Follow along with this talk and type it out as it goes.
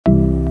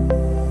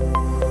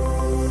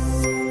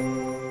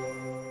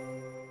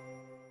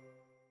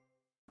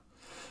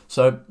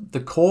So the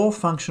core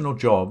functional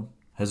job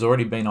has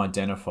already been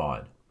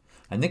identified.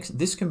 And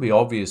this can be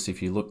obvious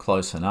if you look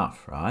close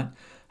enough, right?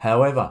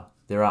 However,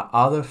 there are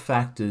other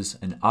factors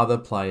and other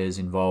players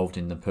involved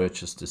in the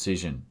purchase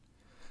decision.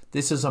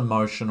 This is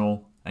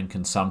emotional and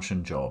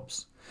consumption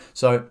jobs.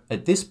 So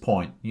at this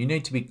point, you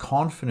need to be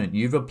confident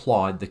you've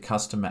applied the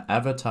customer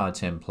avatar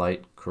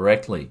template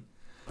correctly.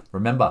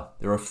 Remember,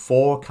 there are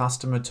 4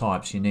 customer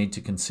types you need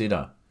to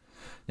consider.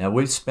 Now,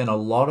 we've spent a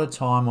lot of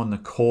time on the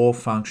core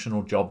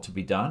functional job to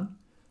be done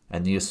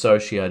and the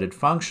associated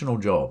functional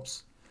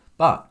jobs.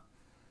 But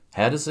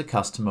how does the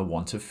customer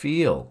want to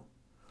feel?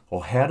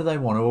 Or how do they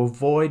want to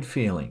avoid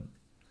feeling?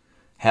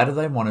 How do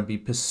they want to be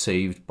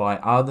perceived by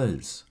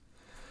others?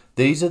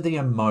 These are the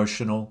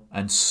emotional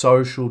and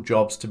social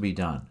jobs to be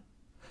done.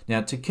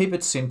 Now, to keep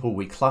it simple,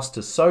 we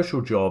cluster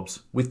social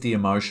jobs with the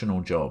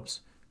emotional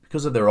jobs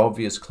because of their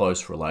obvious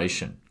close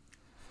relation.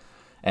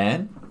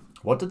 And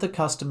what do the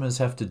customers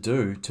have to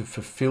do to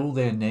fulfill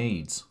their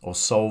needs or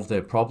solve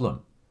their problem?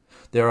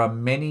 There are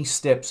many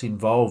steps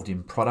involved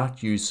in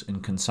product use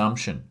and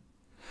consumption.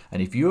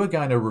 And if you are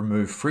going to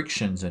remove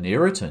frictions and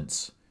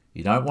irritants,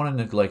 you don't want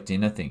to neglect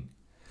anything.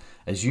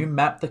 As you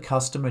map the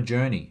customer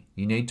journey,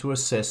 you need to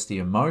assess the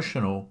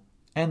emotional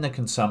and the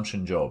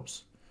consumption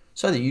jobs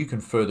so that you can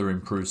further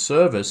improve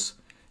service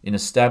in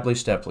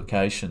established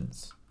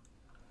applications.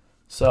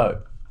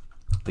 So,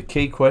 the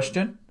key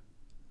question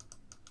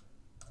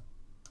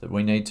that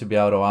we need to be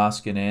able to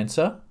ask and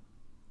answer: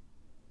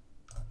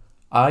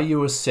 are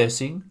you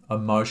assessing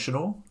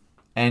emotional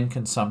and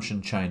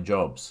consumption chain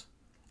jobs?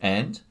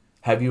 And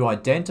have you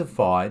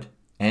identified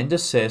and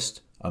assessed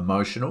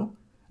emotional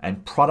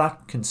and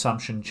product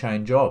consumption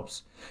chain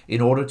jobs in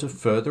order to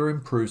further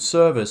improve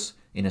service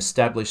in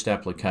established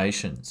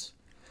applications?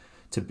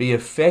 To be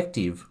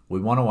effective, we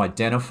want to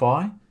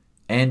identify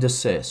and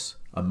assess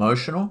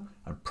emotional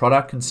and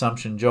product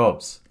consumption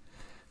jobs.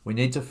 We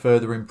need to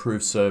further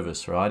improve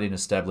service, right, in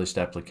established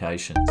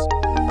applications.